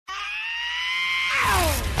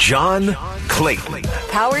John Clayton.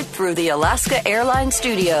 Powered through the Alaska Airlines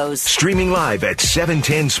Studios. Streaming live at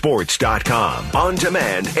 710sports.com. On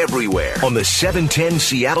demand everywhere on the 710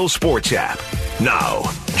 Seattle Sports app. Now,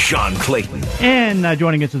 John Clayton. And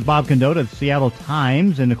joining us is Bob Condotta of Seattle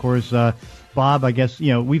Times. And, of course, Bob, I guess,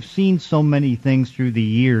 we've seen so many things through the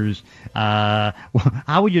years. How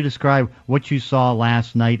would you describe what you saw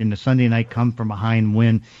last night in the Sunday night come-from-behind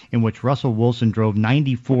win in which Russell Wilson drove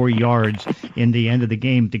 94 yards in the end of the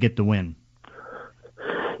game to get the win?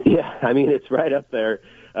 Yeah, I mean, it's right up there.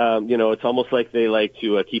 It's almost like they like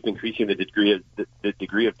to keep increasing the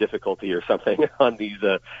degree of difficulty or something on these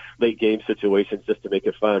late game situations just to make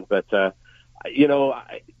it fun. But,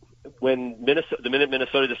 when the minute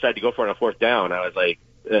Minnesota decided to go for it on a fourth down, I was like,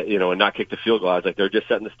 and not kick the field goal, I was like, they're just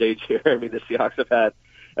setting the stage here. I mean, the Seahawks have had,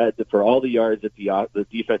 for all the yards that the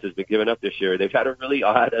defense has been giving up this year, they've had a really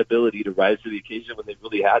odd ability to rise to the occasion when they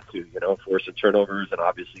really had to, forcing turnovers and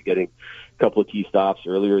obviously getting a couple of key stops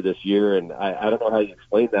earlier this year. And I don't know how you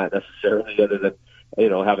explain that necessarily other than,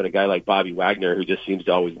 having a guy like Bobby Wagner who just seems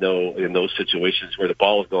to always know in those situations where the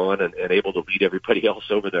ball is going and able to lead everybody else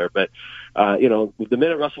over there. But, the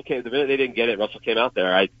minute they didn't get it, Russell came out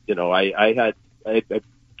there. I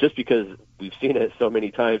just because we've seen it so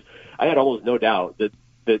many times, I had almost no doubt that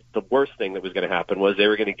the worst thing that was going to happen was they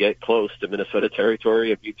were going to get close to Minnesota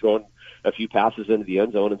territory and be throwing a few passes into the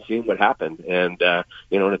end zone and seeing what happened. And,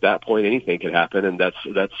 and at that point, anything could happen. And that's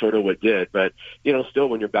sort of what did. But, still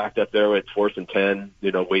when you're backed up there with 4th and 10,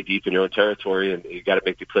 way deep in your own territory and you got to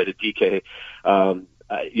make the play to DK,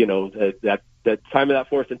 that time of that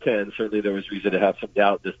 4th and 10, certainly there was reason to have some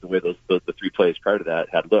doubt just the way the three plays prior to that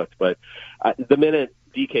had looked. But the minute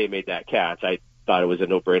DK made that catch, I thought it was a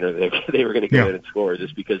no-brainer that they were going to go in and score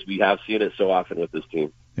just because we have seen it so often with this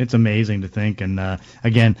team. It's amazing to think, and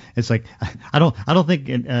again, it's like I don't think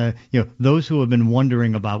those who have been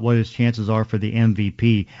wondering about what his chances are for the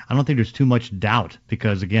MVP, I don't think there's too much doubt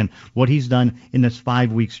because again, what he's done in this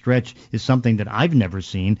 5-week stretch is something that I've never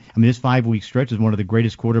seen. I mean, this 5-week stretch is one of the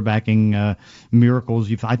greatest quarterbacking miracles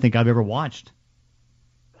I think I've ever watched.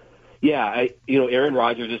 Yeah, Aaron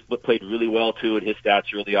Rodgers just played really well too, and his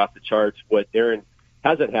stats are really off the charts. What Aaron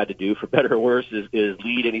hasn't had to do, for better or worse, is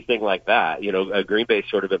lead anything like that. Green Bay's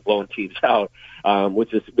sort of been blowing teams out,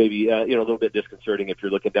 which is maybe a little bit disconcerting if you're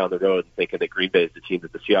looking down the road and thinking that Green Bay is the team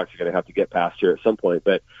that the Seahawks are going to have to get past here at some point.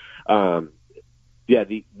 But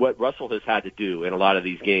what Russell has had to do in a lot of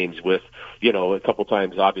these games with, a couple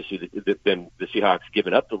times, obviously, then the Seahawks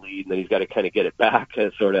giving up the lead, and then he's got to kind of get it back,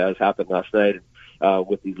 as sort of as happened last night.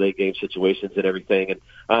 With these late game situations and everything.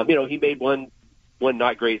 And, he made one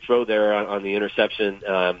not great throw there on the interception.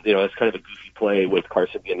 It's kind of a goofy play with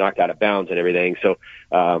Carson being knocked out of bounds and everything. So,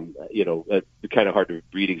 it's kind of hard to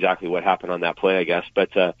read exactly what happened on that play, I guess.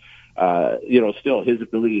 But, still his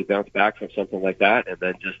ability to bounce back from something like that and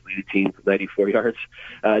then just lead a team for 94 yards,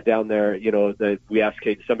 down there,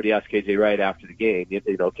 somebody asked KJ Wright after the game,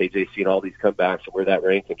 KJ's seen all these comebacks and where that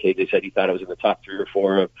ranked, and KJ said he thought it was in the top 3 or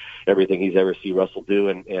 4 of everything he's ever seen Russell do.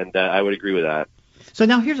 And I would agree with that. So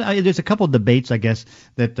now there's a couple of debates, I guess,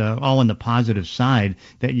 that all on the positive side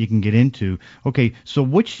that you can get into. Okay, so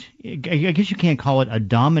I guess you can't call it a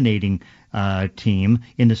dominating team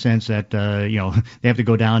in the sense that, they have to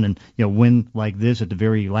go down and, win like this at the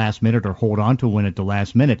very last minute or hold on to a win at the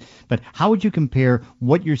last minute. But how would you compare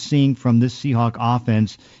what you're seeing from this Seahawk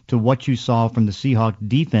offense to what you saw from the Seahawk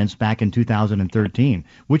defense back in 2013?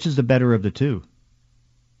 Which is the better of the two?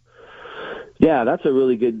 Yeah, that's a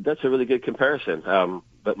really good comparison.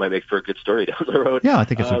 That might make for a good story down the road. Yeah, I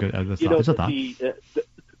think it's a good thought.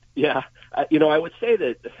 I would say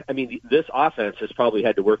that, this offense has probably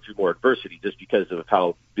had to work through more adversity just because of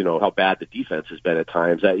how bad the defense has been at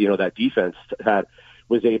times. That defense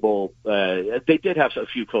was able, they did have a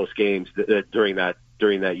few close games during that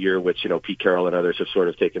year, which, Pete Carroll and others have sort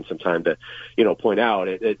of taken some time to, point out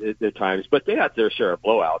at times, but they had their share of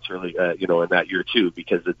blowouts early, in that year too,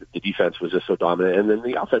 because the defense was just so dominant. And then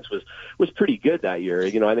the offense was pretty good that year. I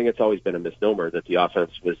think it's always been a misnomer that the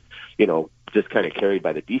offense was, just kind of carried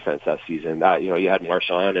by the defense that season. You had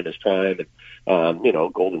Marshawn in his prime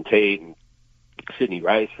and, Golden Tate and Sidney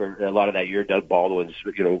Rice for a lot of that year, Doug Baldwin's,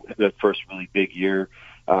 the first really big year.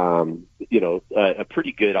 A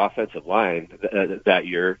pretty good offensive line that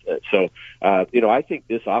year. So, I think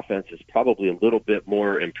this offense is probably a little bit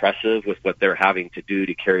more impressive with what they're having to do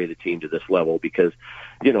to carry the team to this level because,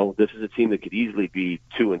 this is a team that could easily be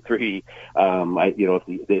 2-3.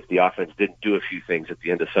 If the offense didn't do a few things at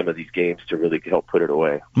the end of some of these games to really help put it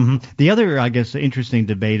away. Mm-hmm. The other, I guess, interesting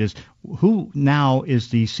debate is who now is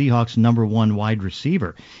the Seahawks' number one wide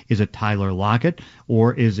receiver? Is it Tyler Lockett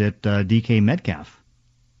or is it DK Metcalf?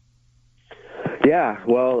 Yeah,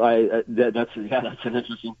 well, that's an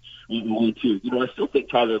interesting one too. I still think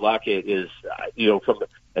Tyler Lockett is, from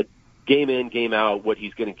a game in, game out, what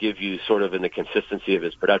he's going to give you sort of in the consistency of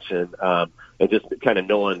his production, and just kind of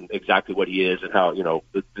knowing exactly what he is and how,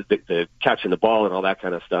 the catching the ball and all that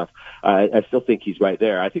kind of stuff. I still think he's right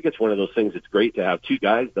there. I think it's one of those things. It's great to have two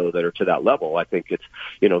guys though that are to that level. I think it's,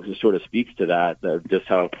 it sort of speaks to that, just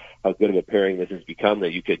how good of a pairing this has become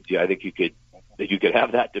that you could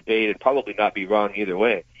have that debate and probably not be wrong either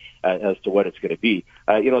way as to what it's going to be.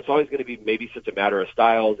 It's always going to be maybe such a matter of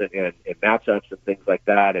styles and matchups and things like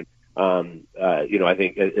that. And, I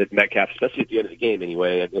think Metcalf, especially at the end of the game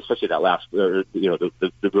anyway, and especially that last,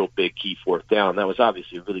 the real big key fourth down, that was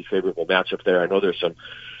obviously a really favorable matchup there. I know there's some,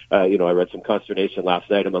 I read some consternation last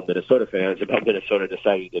night among Minnesota fans about Minnesota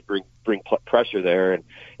deciding to bring pressure there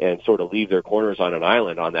and sort of leave their corners on an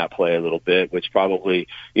island on that play a little bit, which probably,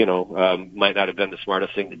 might not have been the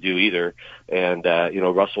smartest thing to do either. And,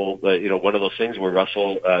 Russell, one of those things where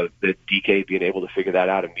Russell, the DK being able to figure that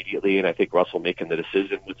out immediately. And I think Russell making the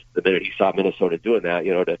decision the minute he saw Minnesota doing that,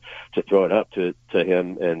 to throw it up to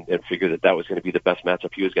him and figure that was going to be the best matchup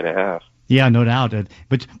he was going to have. Yeah, no doubt.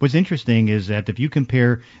 But what's interesting is that if you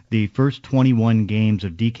compare the first 21 games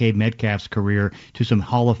of DK Metcalf's career to some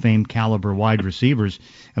Hall of Fame caliber wide receivers,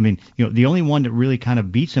 I mean, the only one that really kind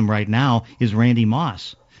of beats him right now is Randy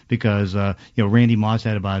Moss. Because, Randy Moss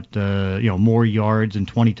had about, more yards and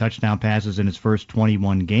 20 touchdown passes in his first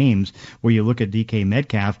 21 games. Where you look at DK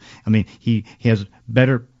Metcalf, I mean, he has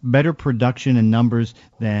better production and numbers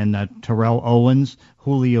than Terrell Owens,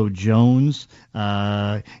 Julio Jones,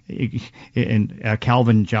 and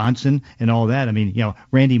Calvin Johnson and all that. I mean,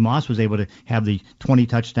 Randy Moss was able to have the 20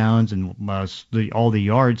 touchdowns and all the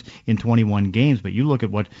yards in 21 games. But you look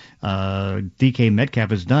at what DK Metcalf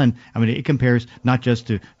has done. I mean, it compares not just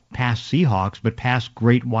to past Seahawks, but past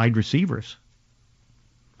great wide receivers.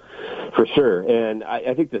 For sure. And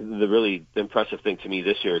I think the really impressive thing to me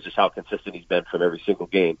this year is just how consistent he's been from every single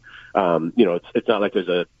game. It's not like there's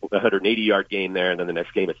a 180-yard game there and then the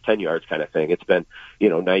next game it's 10 yards kind of thing. It's been,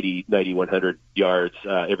 90, 100 yards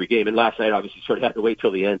every game. And last night, obviously, sort of had to wait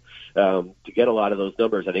till the end to get a lot of those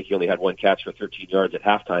numbers. I think he only had one catch for 13 yards at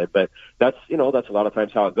halftime. But that's a lot of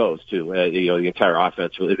times how it goes, too. The entire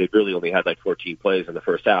offense, they really only had like 14 plays in the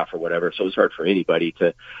first half or whatever. So it was hard for anybody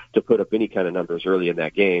to put up any kind of numbers early in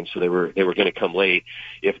that game. So they were going to come late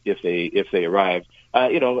if they arrived.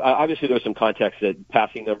 Obviously there's some context that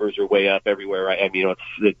passing numbers are way up everywhere. Right? I mean,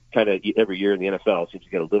 it's kind of every year in the NFL it seems to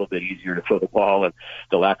get a little bit easier to throw the ball, and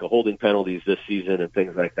the lack of holding penalties this season and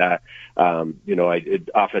things like that.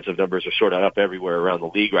 Offensive numbers are sort of up everywhere around the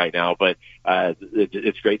league right now, but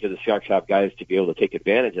it's great that the Seahawks have guys to be able to take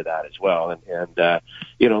advantage of that as well. And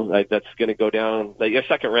that's going to go down. Your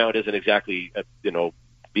second round isn't exactly,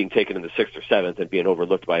 being taken in the 6th or 7th and being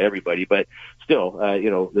overlooked by everybody. But still,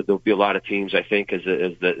 there'll be a lot of teams, I think, as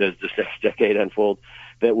this next decade unfolds,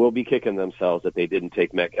 that will be kicking themselves that they didn't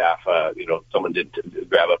take Metcalf. Someone didn't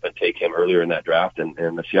grab up and take him earlier in that draft, and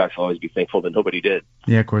the Seahawks will always be thankful that nobody did.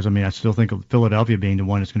 Yeah, of course. I mean, I still think of Philadelphia being the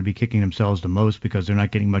one that's going to be kicking themselves the most because they're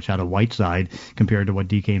not getting much out of Whiteside compared to what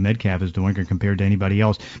DK Metcalf is doing or compared to anybody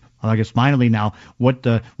else. I guess finally now, what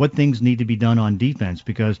things need to be done on defense,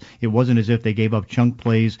 because it wasn't as if they gave up chunk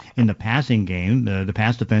plays in the passing game. The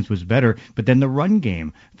pass defense was better, but then the run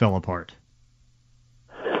game fell apart.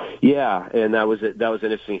 Yeah, and that was an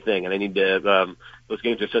interesting thing. And I need to those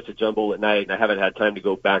games are such a jumble at night, and I haven't had time to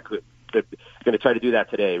go back. I'm going to try to do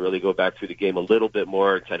that today, really go back through the game a little bit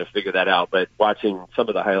more and kind of figure that out. But watching some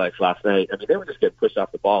of the highlights last night, I mean, they were just getting pushed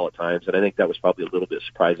off the ball at times, and I think that was probably a little bit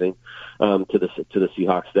surprising to the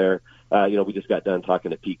Seahawks there. We just got done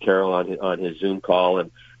talking to Pete Carroll on his Zoom call,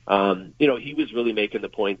 and he was really making the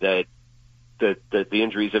point that the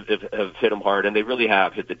injuries have hit him hard, and they really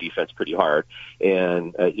have hit the defense pretty hard.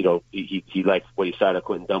 And he liked what he saw out of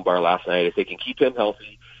Quentin Dunbar last night. If they can keep him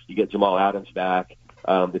healthy, you get Jamal Adams back.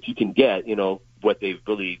 If you can get, what they've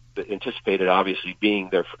really anticipated, obviously being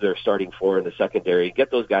their starting four in the secondary, get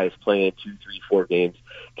those guys playing 2, 3, 4 games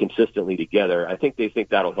consistently together, I think they think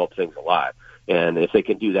that'll help things a lot. And if they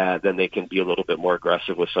can do that, then they can be a little bit more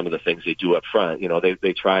aggressive with some of the things they do up front.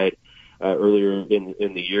 They tried earlier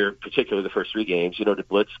in the year, particularly the first 3 games, to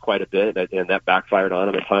blitz quite a bit, and that backfired on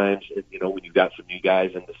them at times. And, when you got some new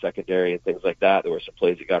guys in the secondary and things like that, there were some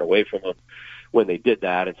plays that got away from them when they did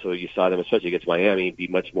that. And so you saw them, especially against Miami, be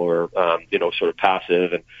much more, sort of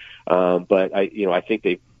passive. And, but I think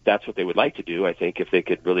that's what they would like to do. I think if they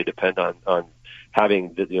could really depend on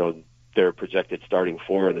having, their projected starting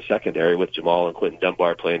 4 in the secondary with Jamal and Quentin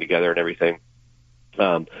Dunbar playing together and everything.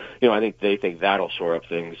 I think they think that'll shore up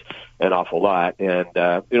things an awful lot. And,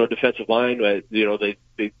 defensive line, they got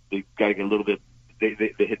to get a little bit,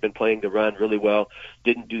 they had been playing the run really well,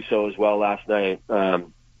 didn't do so as well last night.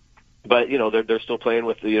 But they're still playing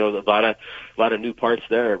with a lot of new parts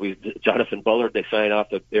there. Jonathan Bullard, they signed off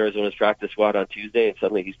the Arizona's practice squad on Tuesday, and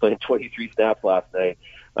suddenly he's playing 23 snaps last night.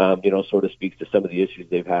 Sort of speaks to some of the issues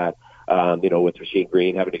they've had. With Rasheem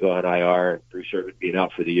Green having to go on IR and Bruce Irvin being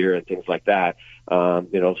out for the year and things like that.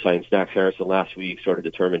 Signed Snacks Harrison last week, sort of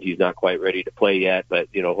determined he's not quite ready to play yet, but,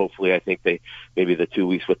 hopefully I think maybe the 2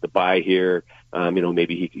 weeks with the bye here,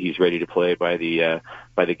 maybe he's ready to play by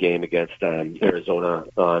the game against Arizona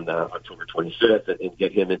on October 25th and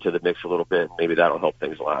get him into the mix a little bit. Maybe that'll help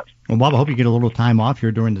things a lot. Well, Bob, I hope you get a little time off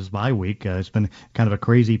here during this bye week. It's been kind of a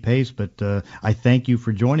crazy pace, but I thank you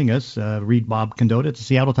for joining us. Read Bob Condotta at the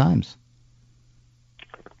Seattle Times.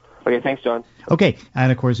 Okay, thanks, John. Okay,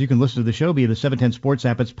 and of course, you can listen to the show via the 710 Sports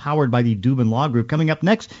app. It's powered by the Dubin Law Group. Coming up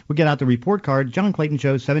next, we'll get out the report card. John Clayton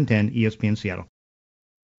Show, 710 ESPN Seattle.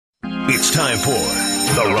 It's time for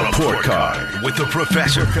the Report Card with the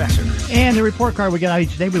Professor. And the report card we get out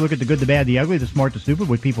each day, we look at the good, the bad, the ugly, the smart, the stupid,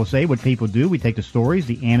 what people say, what people do. We take the stories,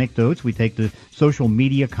 the anecdotes. We take the social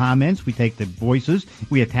media comments. We take the voices.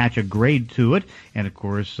 We attach a grade to it. And, of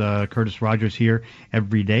course, Curtis Rogers here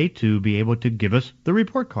every day to be able to give us the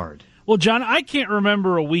report card. Well, John, I can't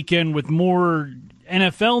remember a weekend with more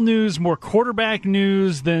NFL news, more quarterback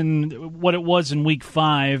news than what it was in Week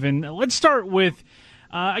 5. And let's start with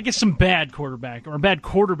some bad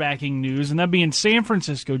quarterbacking news, and that being San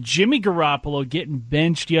Francisco. Jimmy Garoppolo getting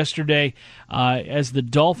benched yesterday as the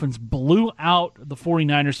Dolphins blew out the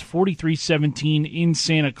 49ers 43-17 in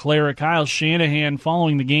Santa Clara. Kyle Shanahan,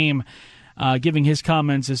 following the game, giving his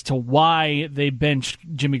comments as to why they benched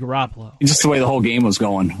Jimmy Garoppolo. Just the way the whole game was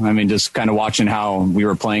going. I mean, just kind of watching how we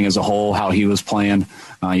were playing as a whole, how he was playing.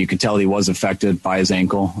 You could tell he was affected by his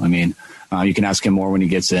ankle. I mean, you can ask him more when he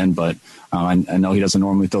gets in, but I know he doesn't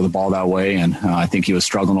normally throw the ball that way, and I think he was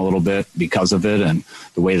struggling a little bit because of it and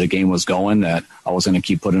the way the game was going, that I was going to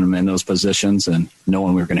keep putting him in those positions and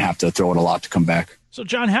knowing we were going to have to throw it a lot to come back. So,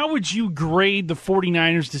 John, how would you grade the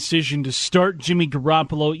 49ers' decision to start Jimmy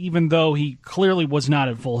Garoppolo, even though he clearly was not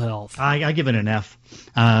at full health? I give it an F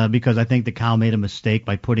because I think that Kyle made a mistake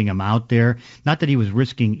by putting him out there. Not that he was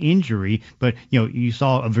risking injury, but, you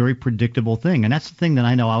saw a very predictable thing. And that's the thing that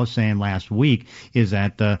I know I was saying last week is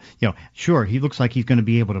that, sure, he looks like he's going to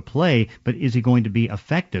be able to play, but is he going to be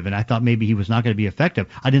effective? And I thought maybe he was not going to be effective.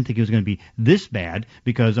 I didn't think he was going to be this bad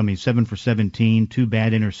because, 7 for 17, 2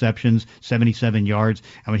 bad interceptions, 77 yards.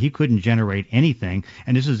 He couldn't generate anything.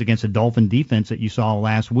 And this is against a Dolphin defense that you saw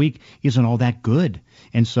last week isn't all that good.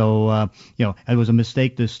 And so, it was a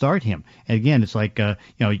mistake to start him. And again, it's like,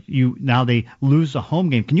 now they lose the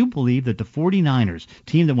home game. Can you believe that the 49ers,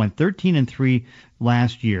 team that went 13-3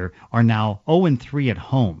 last year, are now 0-3 at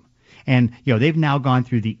home? And, they've now gone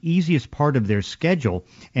through the easiest part of their schedule.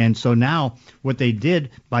 And so now what they did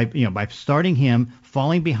by starting him,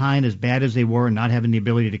 falling behind as bad as they were and not having the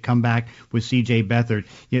ability to come back with C.J. Beathard,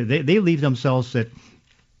 they leave themselves that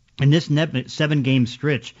in this 7-game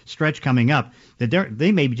stretch coming up, that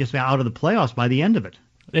they may be just out of the playoffs by the end of it.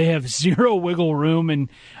 They have zero wiggle room and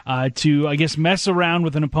to, mess around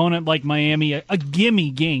with an opponent like Miami, a gimme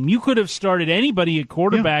game. You could have started anybody at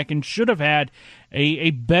quarterback and should have had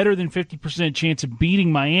a better than 50% chance of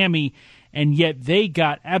beating Miami, and yet they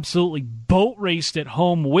got absolutely boat raced at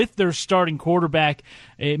home with their starting quarterback.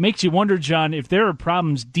 It makes you wonder, John, if there are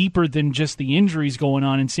problems deeper than just the injuries going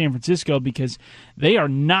on in San Francisco, because they are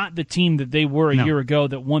not the team that they were a year ago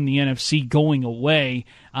that won the NFC going away.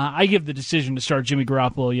 I give the decision to start Jimmy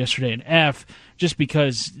Garoppolo yesterday an F, just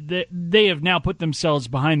because they have now put themselves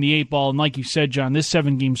behind the 8 ball. And like you said, John, this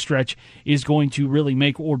 7-game stretch is going to really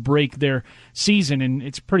make or break their season. And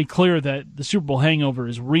it's pretty clear that the Super Bowl hangover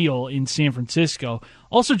is real in San Francisco.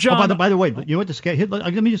 Also, John... by the way, you know what the schedule...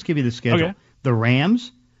 Let me just give you the schedule. Okay. The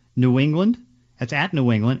Rams, New England, that's at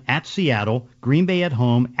New England, at Seattle, Green Bay at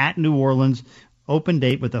home, at New Orleans, open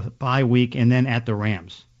date with a bye week, and then at the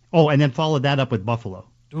Rams. Oh, and then follow that up with Buffalo.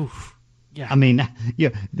 Oof. Yeah.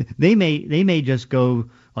 They may just go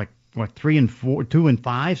like 3-4,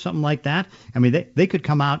 2-5, something like that. They could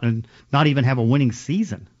come out and not even have a winning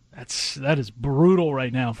season. That is brutal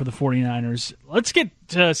right now for the 49ers. Let's get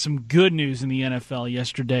some good news in the NFL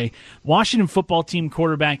yesterday. Washington football team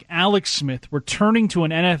quarterback Alex Smith returning to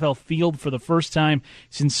an NFL field for the first time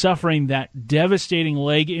since suffering that devastating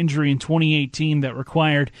leg injury in 2018 that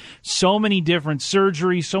required so many different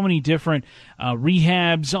surgeries, so many different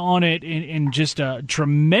rehabs on it, and just a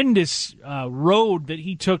tremendous road that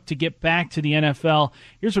he took to get back to the NFL.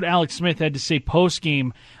 Here's what Alex Smith had to say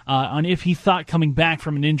post-game on if he thought coming back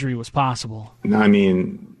from an injury was possible. No, I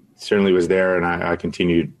mean, certainly was there, and I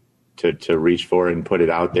continued to reach for it and put it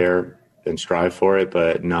out there and strive for it.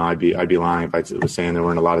 But no, I'd be lying if I was saying there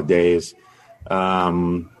weren't a lot of days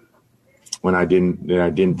when I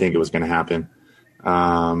didn't think it was going to happen.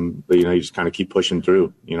 But you just kind of keep pushing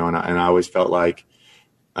through, and I always felt like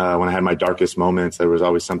when I had my darkest moments, there was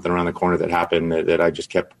always something around the corner that happened that I just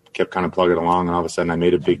kept kind of plugging along, and all of a sudden I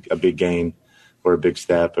made a big gain or a big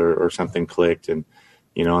step or something clicked, and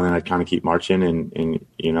and then I'd kind of keep marching,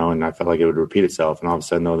 and I felt like it would repeat itself, and all of a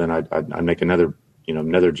sudden, then I'd make another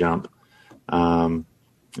jump, and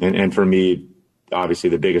for me, obviously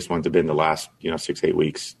the biggest ones have been the last 6-8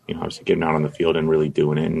 weeks. Obviously getting out on the field and really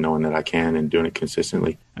doing it, and knowing that I can, and doing it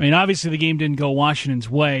consistently. I mean, obviously the game didn't go Washington's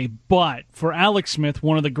way, but for Alex Smith,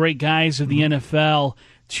 one of the great guys of the NFL,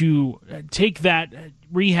 to take that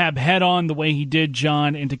rehab head on the way he did,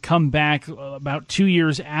 John, and to come back about 2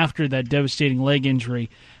 years after that devastating leg injury.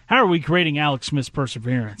 How are we grading Alex Smith's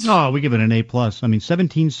perseverance? Oh, we give it an A+. I mean,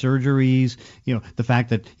 17 surgeries, the fact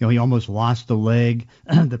that, he almost lost the leg,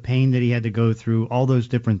 the pain that he had to go through, all those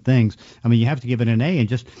different things. I mean, you have to give it an A, and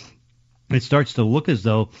just it starts to look as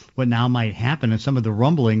though what now might happen, and some of the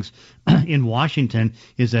rumblings in Washington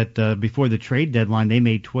is that before the trade deadline, they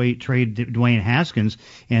may trade Dwayne Haskins,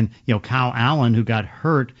 and Kyle Allen, who got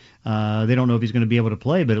hurt. They don't know if he's going to be able to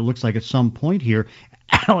play, but it looks like at some point here,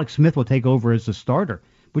 Alex Smith will take over as the starter,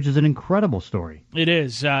 which is an incredible story. It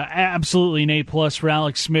is absolutely an A+ for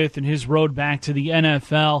Alex Smith and his road back to the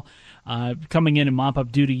NFL. Coming in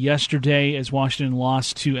mop-up duty yesterday as Washington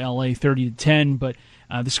lost to L.A. 30-10, but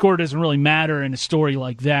the score doesn't really matter in a story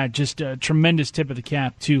like that. Just a tremendous tip of the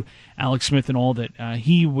cap to Alex Smith and all that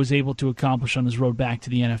he was able to accomplish on his road back to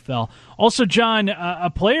the NFL. Also, John,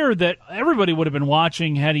 a player that everybody would have been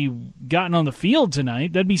watching had he gotten on the field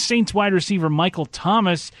tonight, that'd be Saints wide receiver Michael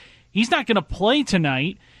Thomas. He's not going to play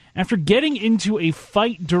tonight. After getting into a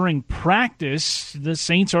fight during practice, the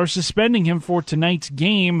Saints are suspending him for tonight's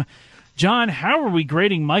game. John, how are we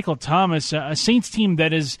grading Michael Thomas, a Saints team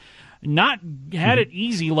that has not had it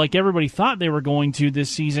easy like everybody thought they were going to this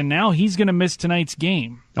season? Now he's going to miss tonight's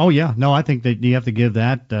game. Oh, yeah. No, I think that you have to give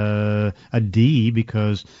that a D,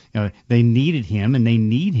 because they needed him, and they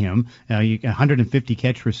need him.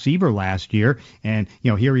 150-catch receiver last year, and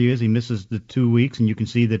here he is. He misses the 2 weeks, and you can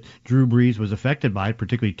see that Drew Brees was affected by it,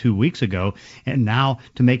 particularly 2 weeks ago. And now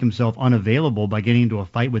to make himself unavailable by getting into a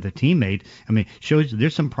fight with a teammate, I mean, shows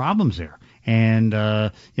there's some problems there. And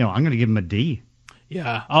I'm going to give him a D.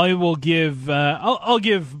 Yeah, I will give. I'll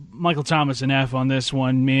give Michael Thomas an F on this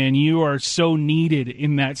one. Man, you are so needed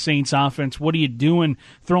in that Saints offense. What are you doing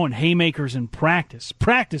throwing haymakers in practice?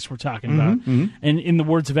 Practice, we're talking about. And in the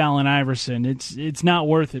words of Allen Iverson, it's not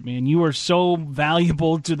worth it, man. You are so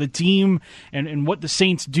valuable to the team and what the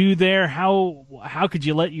Saints do there. How could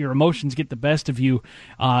you let your emotions get the best of you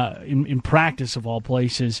in practice, of all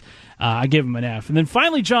places? I give him an F. And then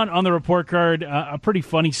finally, John, on the report card, a pretty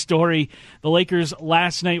funny story. The Lakers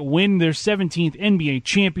last night win their 17th NBA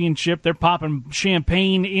championship. They're popping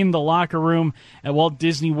champagne in the locker room at Walt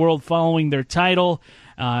Disney World following their title.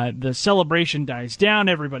 The celebration dies down.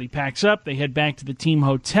 Everybody packs up. They head back to the team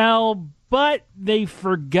hotel. But they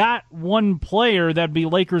forgot one player. That'd be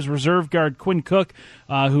Lakers reserve guard Quinn Cook,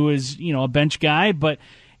 who is, a bench guy, but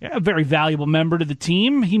a very valuable member to the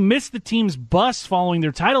team. He missed the team's bus following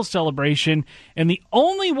their title celebration, and the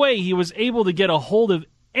only way he was able to get a hold of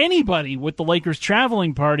anybody with the Lakers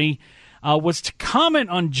traveling party was to comment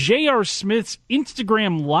on J.R. Smith's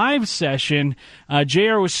Instagram live session.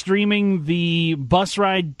 J.R. was streaming the bus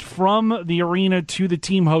ride from the arena to the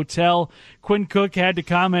team hotel. Quinn Cook had to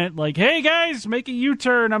comment like, "Hey guys, make a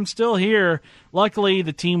U-turn, I'm still here." Luckily,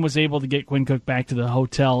 the team was able to get Quinn Cook back to the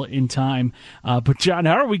hotel in time. But John,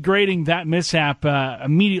 how are we grading that mishap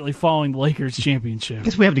immediately following the Lakers championship? I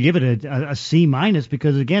guess we have to give it a C-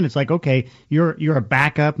 because, again, it's like, okay, you're a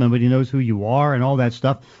backup, nobody knows who you are and all that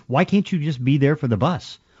stuff. Why can't you just be there for the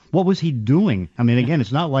bus? What was he doing? I mean, again,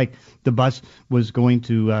 it's not like the bus was going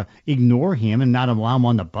to ignore him and not allow him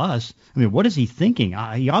on the bus. I mean, what is he thinking?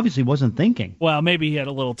 He obviously wasn't thinking. Well, maybe he had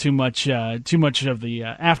a little too much of the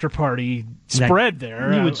after party spread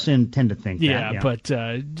there. You would tend to think that. Yeah, but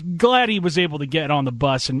glad he was able to get on the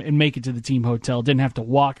bus and make it to the team hotel. Didn't have to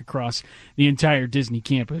walk across the entire Disney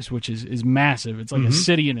campus, which is massive. It's like a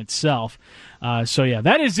city in itself. So, yeah,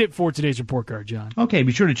 that is it for today's report card, John. Okay,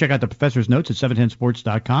 be sure to check out the Professor's Notes at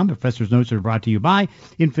 710sports.com. Professor's Notes are brought to you by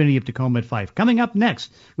Infinity of Tacoma at Fife. Coming up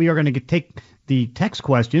next, we are going to take the text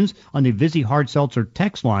questions on the Vizzy Hard Seltzer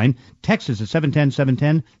text line. Text is at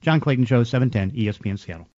 710-710. John Clayton Show, 710 ESPN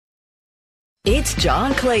Seattle. It's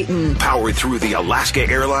John Clayton. Powered through the Alaska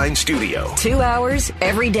Airlines studio. 2 hours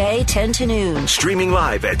every day, 10 to noon. Streaming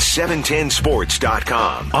live at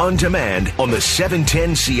 710sports.com. On demand on the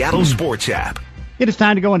 710 Seattle Sports app. It is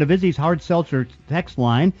time to go into Vizzy's Hard Seltzer text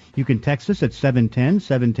line. You can text us at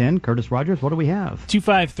 710-710. Curtis Rogers, what do we have?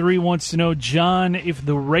 253 wants to know, John, if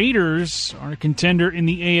the Raiders are a contender in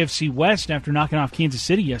the AFC West after knocking off Kansas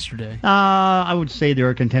City yesterday. I would say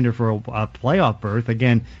they're a contender for a playoff berth.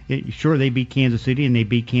 Again, sure, they beat Kansas City, and they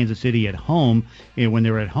beat Kansas City at home when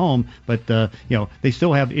they were at home, but they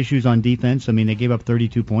still have issues on defense. I mean, they gave up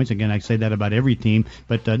 32 points. Again, I say that about every team,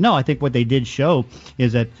 but no, I think what they did show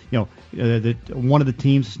is that that one of the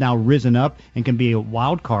teams has now risen up and can be a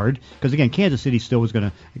wild card, because again, Kansas City still was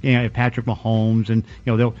going to have Patrick Mahomes, and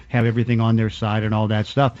they'll have everything on their side and all that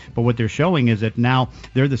stuff. But what they're showing is that now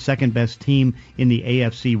they're the second best team in the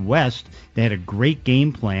AFC West. They had a great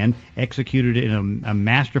game plan, executed it in a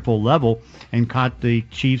masterful level, and caught the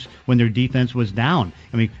Chiefs when their defense was down.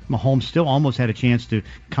 I mean, Mahomes still almost had a chance to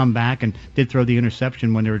come back and did throw the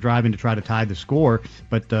interception when they were driving to try to tie the score.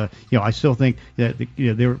 But I still think that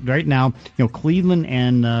they're right now. Cleveland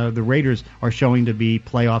and the Raiders are showing to be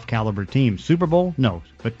playoff caliber teams. Super Bowl, no,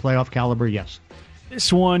 but playoff caliber, yes.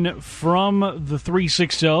 This one from the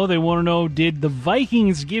 360. They want to know, did the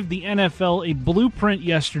Vikings give the NFL a blueprint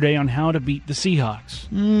yesterday on how to beat the Seahawks?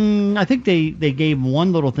 I think they gave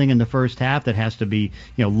one little thing in the first half that has to be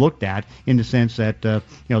looked at, in the sense that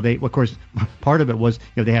they, of course, part of it was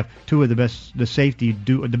they have one of the best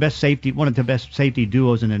safety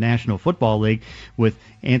duos in the National Football League with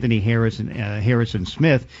Anthony Harris and Harrison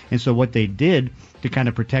Smith, and so what they did to kind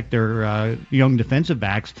of protect their young defensive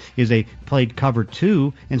backs is they played cover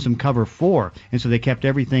 2 and some cover 4, and so they kept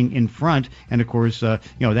everything in front, and of course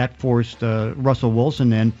that forced Russell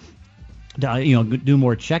Wilson then do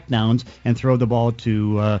more checkdowns and throw the ball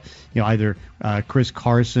to either Chris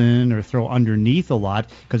Carson or throw underneath a lot,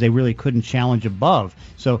 because they really couldn't challenge above.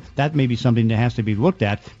 So that may be something that has to be looked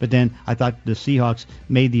at. But then I thought the Seahawks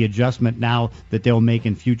made the adjustment now that they'll make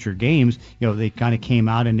in future games. They kind of came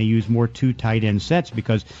out and they used more 2 tight end sets,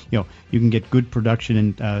 because you can get good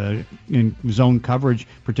production in zone coverage,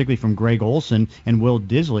 particularly from Greg Olsen and Will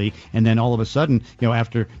Disley. And then all of a sudden,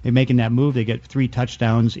 after they're making that move, they get 3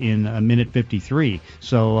 touchdowns in a minute 53.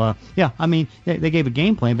 So they gave a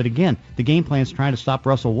game plan, but again, the game plan is trying to stop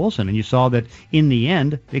Russell Wilson, and you saw that in the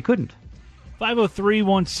end they couldn't. 503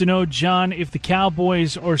 wants to know, John, if the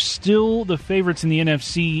Cowboys are still the favorites in the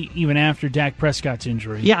NFC even after Dak Prescott's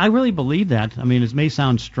injury. Yeah, I really believe that. I mean, it may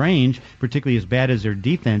sound strange, particularly as bad as their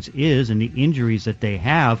defense is and the injuries that they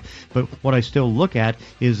have, but what I still look at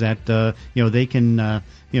is that they can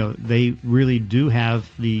they really do have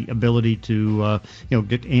the ability to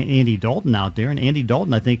get Andy Dalton out there. And Andy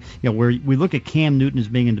Dalton, I think, where we look at Cam Newton as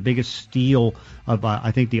being the biggest steal of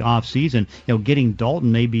I think the offseason, getting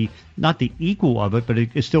Dalton may be not the equal of it, but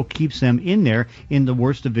it still keeps them in there in the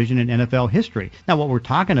worst division in NFL history. Now, what we're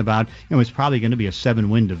talking about, is probably going to be a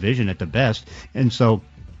 7-win division at the best, and so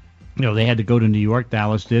they had to go to New York,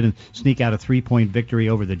 Dallas did, and sneak out a 3-point victory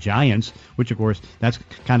over the Giants, which, of course, that's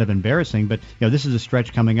kind of embarrassing. But, this is a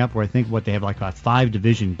stretch coming up where I think they have like 5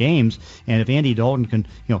 division games. And if Andy Dalton can,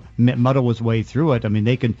 muddle his way through it, I mean,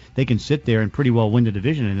 they can sit there and pretty well win the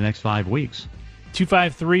division in the next 5 weeks.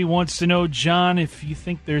 253 wants to know, John, if you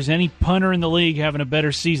think there's any punter in the league having a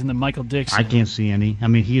better season than Michael Dixon. I can't see any. I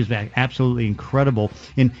mean, he is absolutely incredible.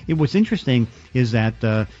 And what's interesting is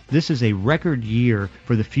that this is a record year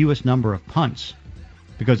for the fewest number of punts,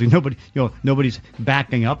 because nobody's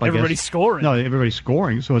backing up. Everybody's scoring. No, everybody's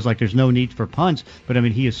scoring. So it's like there's no need for punts. But I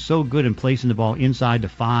mean, he is so good in placing the ball inside the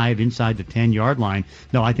 5, inside the 10-yard line.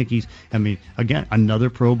 No, I think again, another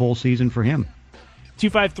Pro Bowl season for him.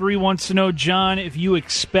 253 wants to know, John, if you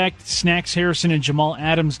expect Snacks Harrison and Jamal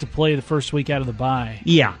Adams to play the first week out of the bye.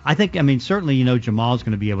 Yeah, I think, certainly, Jamal's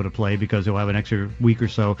going to be able to play because he'll have an extra week or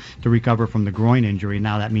so to recover from the groin injury.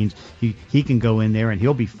 Now that means he can go in there and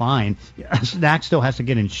he'll be fine. Snacks still has to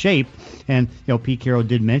get in shape, and, Pete Carroll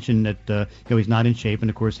did mention that, he's not in shape, and,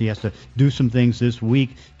 of course, he has to do some things this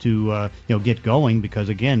week to, get going because,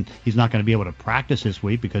 again, he's not going to be able to practice this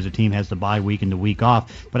week because the team has the bye week and the week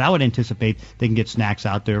off. But I would anticipate they can get Snacks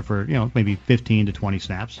out there for maybe 15 to 20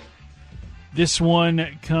 snaps. This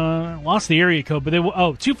one lost the area code, but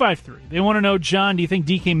 253. They want to know, John, do you think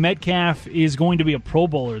DK Metcalf is going to be a Pro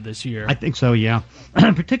Bowler this year? I think so, yeah.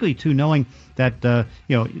 Particularly too, knowing that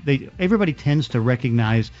everybody tends to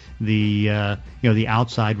recognize the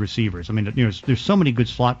outside receivers. There's so many good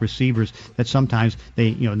slot receivers that sometimes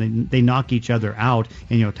they knock each other out.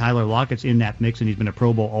 And Tyler Lockett's in that mix, and he's been a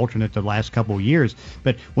Pro Bowl alternate the last couple of years.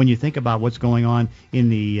 But when you think about what's going on in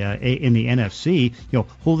the NFC,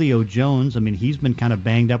 Julio Jones, he's been kind of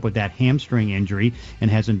banged up with that hamstring injury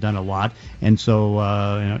and hasn't done a lot. And so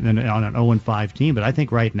on an 0-5 team, but I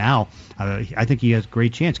think right now, I think he has a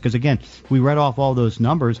great chance because again, we read off all those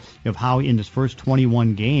numbers of how in his first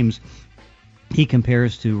 21 games he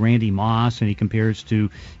compares to Randy Moss and he compares to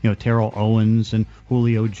Terrell Owens and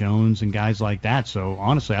Julio Jones and guys like that. So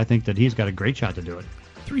honestly, I think that he's got a great shot to do it.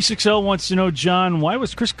 360 wants to know, John, why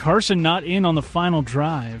was Chris Carson not in on the final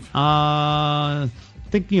drive? I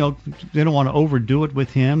think they don't want to overdo it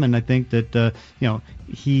with him, and I think that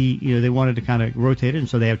they wanted to kind of rotate it, and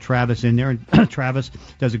so they have Travis in there, and Travis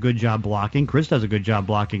does a good job blocking. Chris does a good job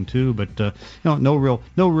blocking too, but no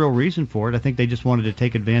real reason for it. I think they just wanted to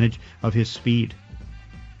take advantage of his speed.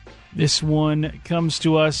 This one comes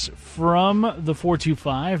to us from the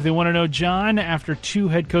 425. They want to know, John, after 2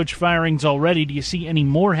 head coach firings already, do you see any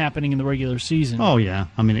more happening in the regular season? Oh, yeah.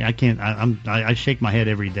 I can't. I shake my head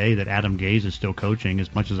every day that Adam Gase is still coaching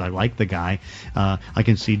as much as I like the guy. I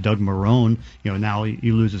can see Doug Marrone, now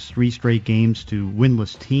he loses 3 straight games to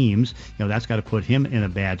winless teams. That's got to put him in a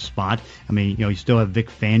bad spot. You still have Vic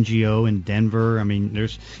Fangio in Denver.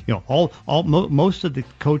 There's, most of the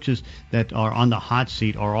coaches that are on the hot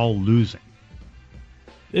seat are all losing.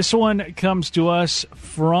 This one comes to us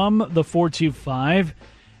from the 425.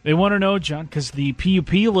 They want to know, John, because the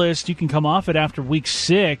PUP list, you can come off it after week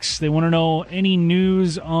 6. They want to know any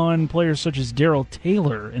news on players such as Darrell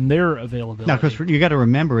Taylor and their availability. Now, because you got to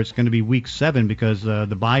remember it's going to be week 7 because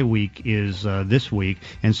the bye week is this week,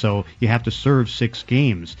 and so you have to serve 6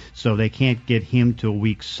 games. So they can't get him till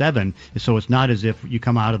week 7. So it's not as if you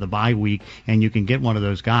come out of the bye week and you can get one of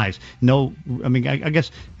those guys. No, I guess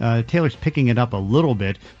Taylor's picking it up a little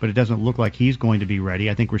bit, but it doesn't look like he's going to be ready.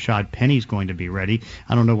 I think Rashad Penny's going to be ready.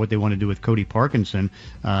 I don't know what they want to do with Cody Parkinson,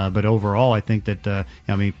 but overall I think that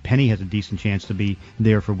Penny has a decent chance to be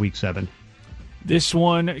there for week 7. This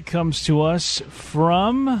one comes to us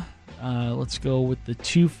from let's go with the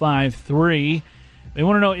 253. They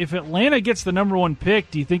want to know, if Atlanta gets the number 1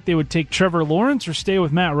 pick, do you think they would take Trevor Lawrence or stay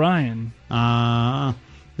with Matt Ryan?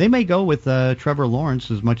 They may go with Trevor Lawrence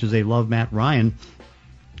as much as they love Matt Ryan,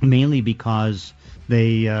 mainly because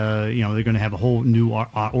they're going to have a whole new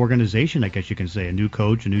organization, I guess you can say, a new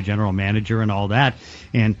coach, a new general manager, and all that.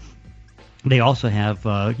 And they also have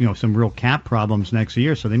some real cap problems next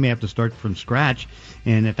year, so they may have to start from scratch.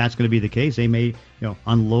 And if that's going to be the case, they may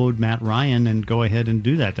unload Matt Ryan and go ahead and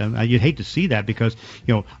do that. You'd hate to see that because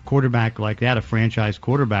a quarterback like that, a franchise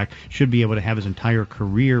quarterback, should be able to have his entire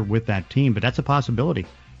career with that team. But that's a possibility.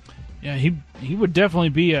 Yeah, he would definitely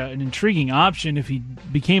be an intriguing option if he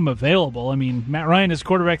became available. Matt Ryan is a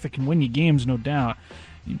quarterback that can win you games, no doubt.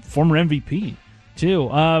 Former MVP, too.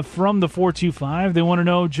 From the 425, they want to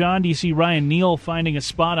know, John, do you see Ryan Neal finding a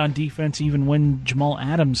spot on defense even when Jamal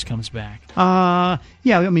Adams comes back?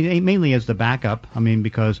 Yeah, mainly as the backup.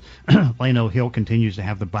 Because Lano Hill continues to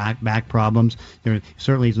have the back problems.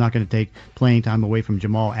 Certainly he's not going to take playing time away from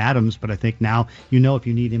Jamal Adams, but I think now, if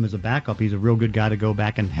you need him as a backup, he's a real good guy to go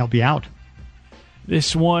back and help you out.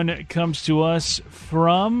 This one comes to us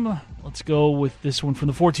from, let's go with this one from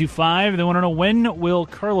the 425. They want to know, when will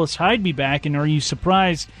Carlos Hyde be back, and are you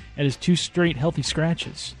surprised at his 2 straight healthy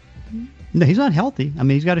scratches? No, he's not healthy.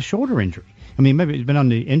 He's got a shoulder injury. Maybe he's been on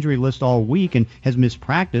the injury list all week and has missed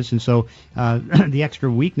practice, and so the extra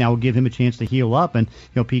week now will give him a chance to heal up. And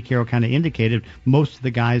Pete Carroll kind of indicated most of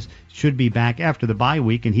the guys should be back after the bye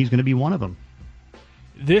week, and he's going to be one of them.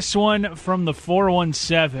 This one from the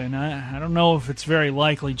 417. I don't know if it's very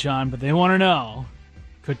likely, John, but they want to know,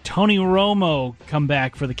 could Tony Romo come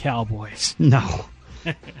back for the Cowboys? No.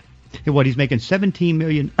 What, he's making $17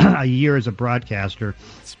 million a year as a broadcaster.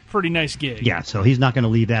 It's a pretty nice gig. Yeah, so he's not going to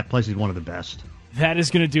leave that. Plus, he's one of the best. That is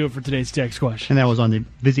going to do it for today's text question. And that was on the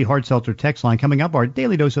Vizzy Hard Seltzer text line. Coming up, our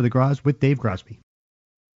Daily Dose of the Graz with Dave Crosby.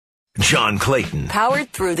 John Clayton.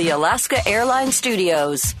 Powered through the Alaska Airlines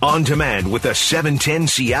Studios. On demand with the 710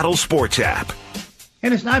 Seattle Sports app.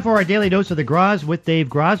 And it's time for our Daily Dose of the Graz with Dave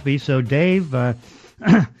Crosby. So, Dave,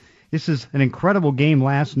 this is an incredible game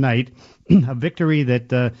last night. A victory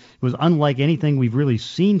that was unlike anything we've really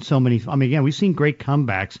seen so many. I mean, again, we've seen great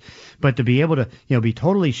comebacks, but to be able to, be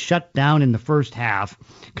totally shut down in the first half,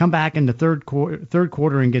 come back in the third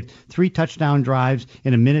quarter and get 3 touchdown drives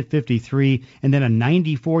in a minute 53, and then a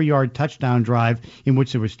 94-yard touchdown drive in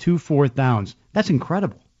which there was 2 fourth downs. That's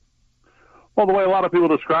incredible. Well, the way a lot of people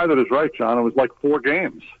describe it is right, John. It was like 4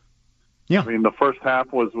 games. Yeah. I mean, the first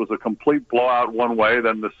half was a complete blowout one way.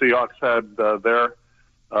 Then the Seahawks had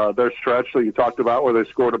their stretch that you talked about where they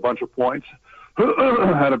scored a bunch of points,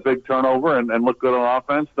 had a big turnover and looked good on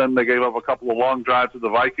offense. Then they gave up a couple of long drives to the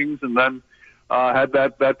Vikings and then had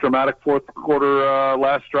that dramatic fourth quarter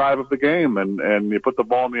last drive of the game. And you put the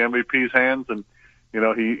ball in the MVP's hands and,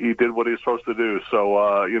 he did what he was supposed to do.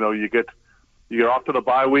 So, you get off to the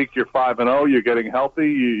bye week, you're 5-0, you're getting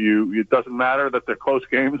healthy. It doesn't matter that they're close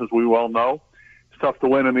games, as we well know. It's tough to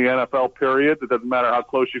win in the NFL period. It doesn't matter how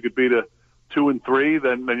close you could be to 2-3,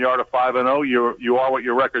 then you are to 5-0. You are what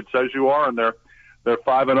your record says you are, and they're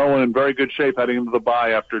 5-0 and in very good shape heading into the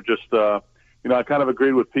bye after just I kind of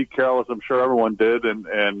agreed with Pete Carroll, as I'm sure everyone did,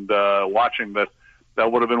 and watching that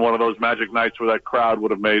would have been one of those magic nights where that crowd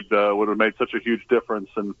would have made such a huge difference,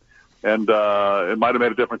 and it might have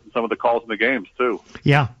made a difference in some of the calls in the games too.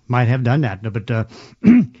 Yeah, might have done that, but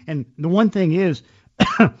and the one thing is,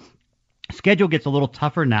 schedule gets a little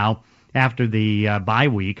tougher now after the bye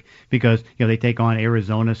week because they take on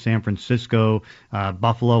Arizona, San Francisco,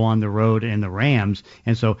 Buffalo on the road, and the Rams,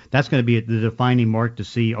 and so that's going to be the defining mark to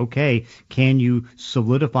see, okay, can you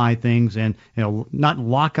solidify things and not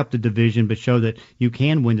lock up the division, but show that you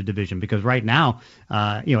can win the division? Because right now,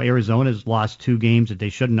 Arizona's lost 2 games that they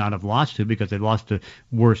should not have lost to because they lost to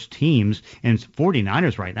worse teams, and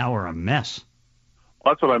 49ers right now are a mess.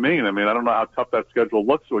 Well, that's what I mean. I don't know how tough that schedule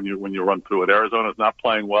looks when you run through it. Arizona's not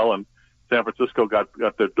playing well, and San Francisco got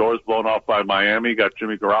their doors blown off by Miami, got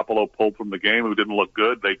Jimmy Garoppolo pulled from the game, who didn't look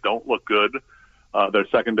good. They don't look good. Their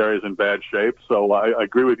secondary is in bad shape. So I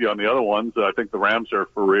agree with you on the other ones. I think the Rams are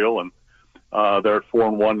for real, and they're at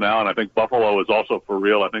 4-1 now, and I think Buffalo is also for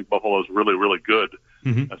real. I think Buffalo is really, really good,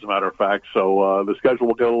 as a matter of fact. So the schedule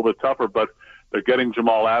will get a little bit tougher, but they're getting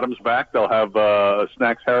Jamal Adams back. They'll have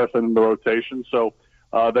Snacks Harrison in the rotation. So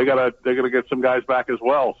they gotta get some guys back as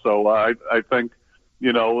well. So I think,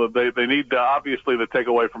 they need to, obviously the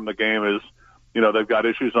takeaway from the game is, they've got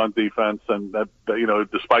issues on defense and that,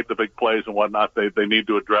 despite the big plays and whatnot, they need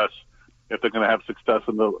to address if they're going to have success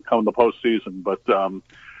in the postseason. But,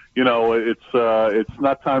 it's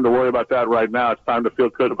not time to worry about that right now. It's time to feel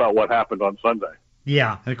good about what happened on Sunday.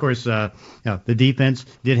 Yeah, and of course, the defense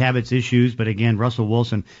did have its issues, but again, Russell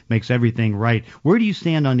Wilson makes everything right. Where do you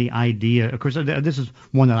stand on the idea? Of course, this is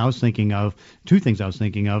one that I was thinking of. 2 things I was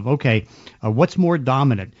thinking of. Okay, what's more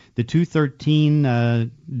dominant, the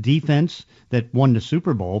 2013 defense that won the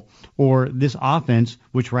Super Bowl, or this offense,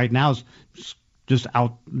 which right now is just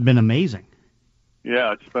been amazing?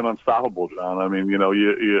 Yeah, it's been unstoppable, John.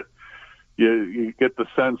 You get the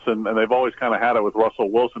sense, and they've always kind of had it with Russell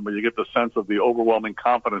Wilson, but you get the sense of the overwhelming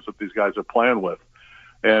confidence that these guys are playing with.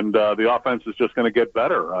 And the offense is just going to get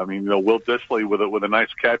better. Will Dissly with a nice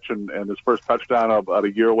catch and his first touchdown about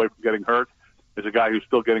a year away from getting hurt is a guy who's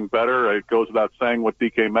still getting better. It goes without saying what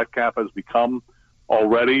DK Metcalf has become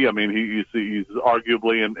already. He's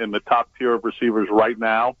arguably in the top tier of receivers right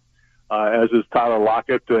now, as is Tyler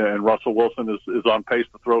Lockett, and Russell Wilson is on pace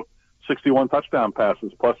to throw 61 touchdown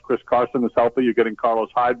passes, plus Chris Carson is healthy. You're getting Carlos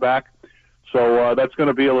Hyde back. So that's going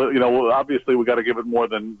to be, obviously we got to give it more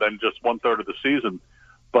than just 1/3 of the season.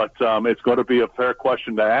 But it's going to be a fair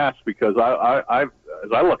question to ask because I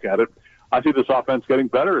as I look at it, I see this offense getting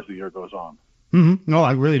better as the year goes on. Mm-hmm. No,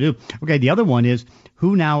 I really do. Okay, the other one is,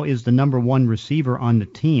 who now is the number 1 receiver on the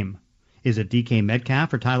team? Is it DK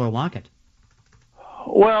Metcalf or Tyler Lockett?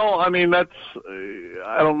 Well, that's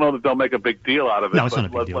I don't know that they'll make a big deal out of it. No, it's not a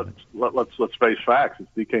big deal. Let's face facts. It's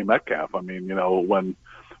DK Metcalf.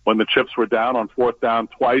 When the chips were down on 4th down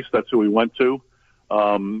twice, that's who he went to,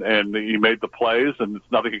 and he made the plays. And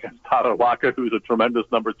it's nothing against Tyler Lockett, who's a tremendous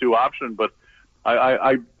number 2 option, but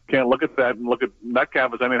I can't look at that and look at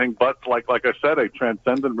Metcalf as anything but like I said, a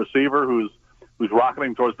transcendent receiver who's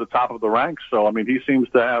rocketing towards the top of the ranks. So he seems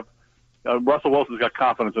to have. Russell Wilson's got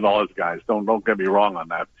confidence in all his guys. Don't get me wrong on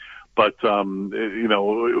that. But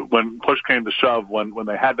when push came to shove, when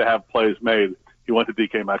they had to have plays made, he went to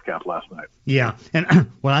DK Metcalf last night. Yeah,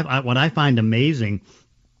 and what I find amazing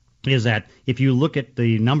is that if you look at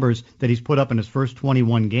the numbers that he's put up in his first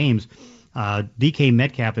 21 games, DK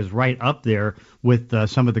Metcalf is right up there with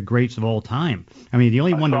some of the greats of all time. I mean, the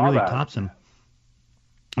only one that really tops him.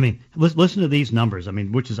 I mean, listen to these numbers,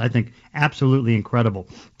 which is, I think, absolutely incredible.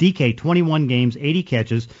 DK, 21 games, 80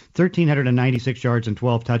 catches, 1,396 yards, and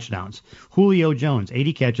 12 touchdowns. Julio Jones,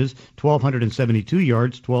 80 catches, 1,272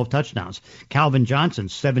 yards, 12 touchdowns. Calvin Johnson,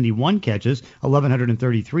 71 catches,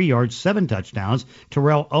 1,133 yards, 7 touchdowns.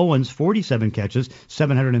 Terrell Owens, 47 catches,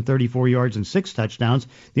 734 yards, and 6 touchdowns.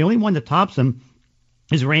 The only one that tops him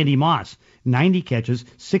is Randy Moss, 90 catches,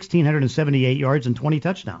 1,678 yards, and 20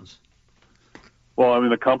 touchdowns. Well,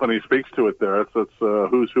 the company speaks to it there. It's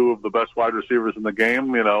who's who of the best wide receivers in the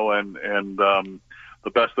game, and the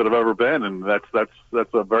best that have ever been, and that's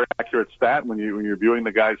a very accurate stat when you're viewing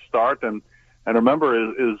the guys start. And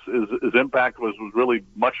remember, his impact was really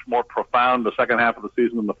much more profound the second half of the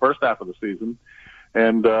season than the first half of the season,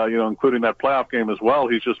 and including that playoff game as well.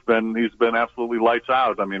 He's been absolutely lights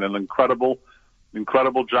out. An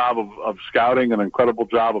incredible job of scouting, an incredible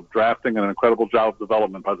job of drafting, and an incredible job of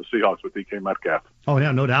development by the Seahawks with DK Metcalf. Oh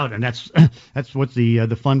yeah, no doubt, and that's what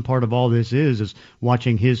the fun part of all this is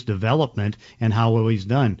watching his development and how well he's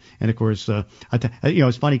done. And of course,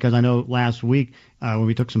 it's funny because I know last week when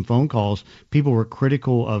we took some phone calls, people were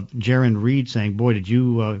critical of Jarran Reed, saying, "Boy,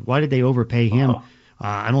 why did they overpay him?"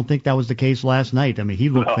 I don't think that was the case last night. He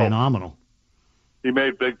looked phenomenal. He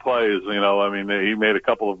made big plays, he made a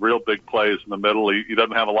couple of real big plays in the middle. He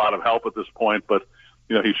doesn't have a lot of help at this point, but,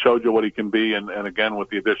 he showed you what he can be. And again,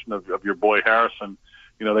 with the addition of your boy Harrison,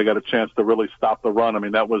 they got a chance to really stop the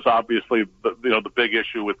run. That was obviously the big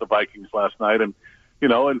issue with the Vikings last night. And,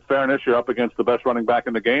 in fairness, you're up against the best running back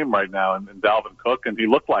in the game right now in Dalvin Cook, and he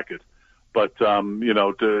looked like it. But, that's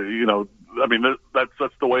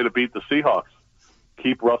the way to beat the Seahawks.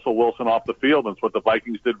 Keep Russell Wilson off the field. That's what the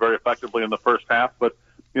Vikings did very effectively in the first half. But,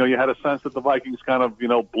 you had a sense that the Vikings kind of,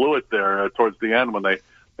 blew it there towards the end when they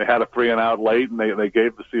had a 3-and-out late, and they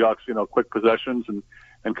gave the Seahawks, quick possessions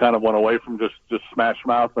and kind of went away from just smash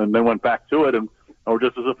mouth and then went back to it and were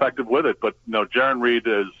just as effective with it. But, Jarran Reed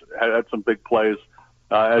had some big plays,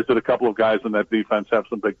 as did a couple of guys in that defense have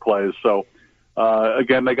some big plays. So,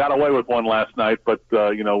 again, they got away with one last night. But,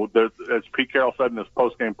 as Pete Carroll said in his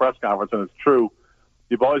post-game press conference, and it's true,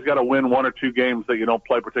 you've always got to win one or two games that you don't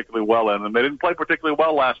play particularly well in. And they didn't play particularly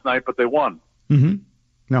well last night, but they won. Mm-hmm.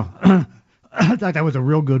 No, I thought that was a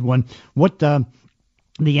real good one.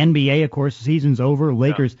 The NBA, of course, season's over.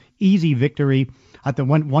 Lakers, easy victory. I thought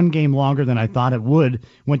one game longer than I thought it would.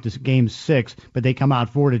 Went to game 6, but they come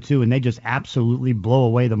out 4-2, and they just absolutely blow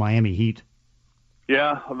away the Miami Heat.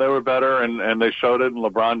 Yeah, they were better, and they showed it. And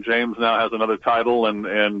LeBron James now has another title,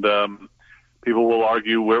 and people will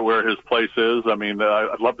argue where his place is.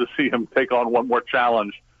 I'd love to see him take on one more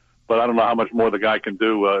challenge, but I don't know how much more the guy can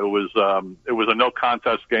do. It was a no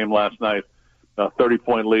contest game last night.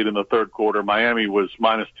 30-point lead in the third quarter. Miami was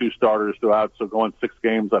 -2 starters throughout, so going 6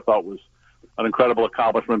 games I thought was an incredible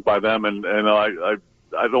accomplishment by them. And I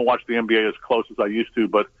don't watch the NBA as close as I used to,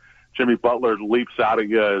 but Jimmy Butler leaps out at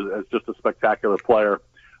you as just a spectacular player.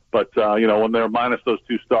 But when they're minus those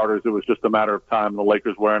 2 starters, it was just a matter of time. The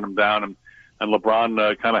Lakers wearing them down, and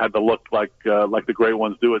LeBron kind of had to look like the great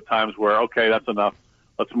ones do at times, where okay, that's enough,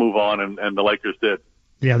 let's move on, and the Lakers did.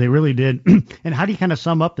 Yeah, they really did. And how do you kind of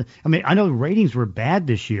sum up I know ratings were bad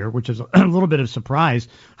this year, which is a little bit of a surprise.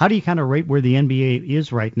 How do you kind of rate where the NBA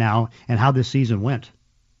is right now and how this season went?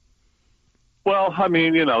 Well,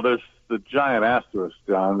 there's the giant asterisk,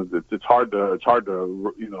 John. It's hard to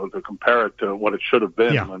to compare it to what it should have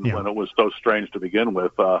been when it was so strange to begin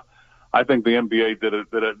with. I think the NBA did it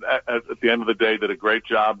at the end of the day did a great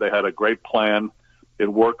job. They had a great plan.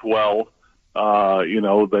 It worked well. The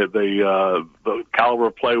caliber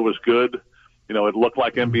of play was good. It looked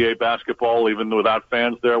like NBA basketball even without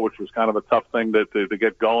fans there, which was kind of a tough thing to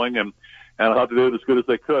get going, and I thought they did it as good as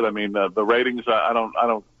they could. The ratings, I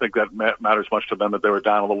don't think that matters much to them that they were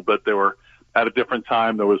down a little bit. They were at a different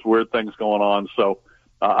time. There was weird things going on. So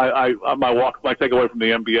my takeaway from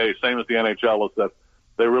the NBA, same as the NHL, is that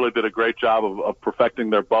they really did a great job of perfecting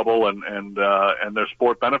their bubble, and their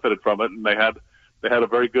sport benefited from it, and they had a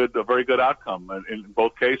very good outcome in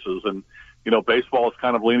both cases. And baseball is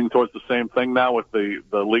kind of leaning towards the same thing now with the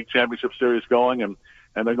league championship series going, and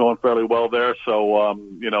they're going fairly well there. So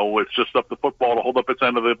it's just up to football to hold up its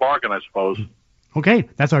end of the bargain, I suppose. Okay,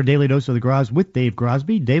 that's our Daily Dose of the Gros with Dave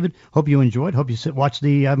Grosby. David, hope you enjoyed. Hope you watch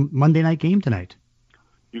the Monday night game tonight.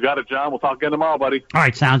 You got it, John. We'll talk again tomorrow, buddy. All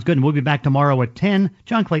right, sounds good. And we'll be back tomorrow at 10.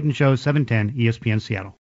 John Clayton Show, 710 ESPN Seattle.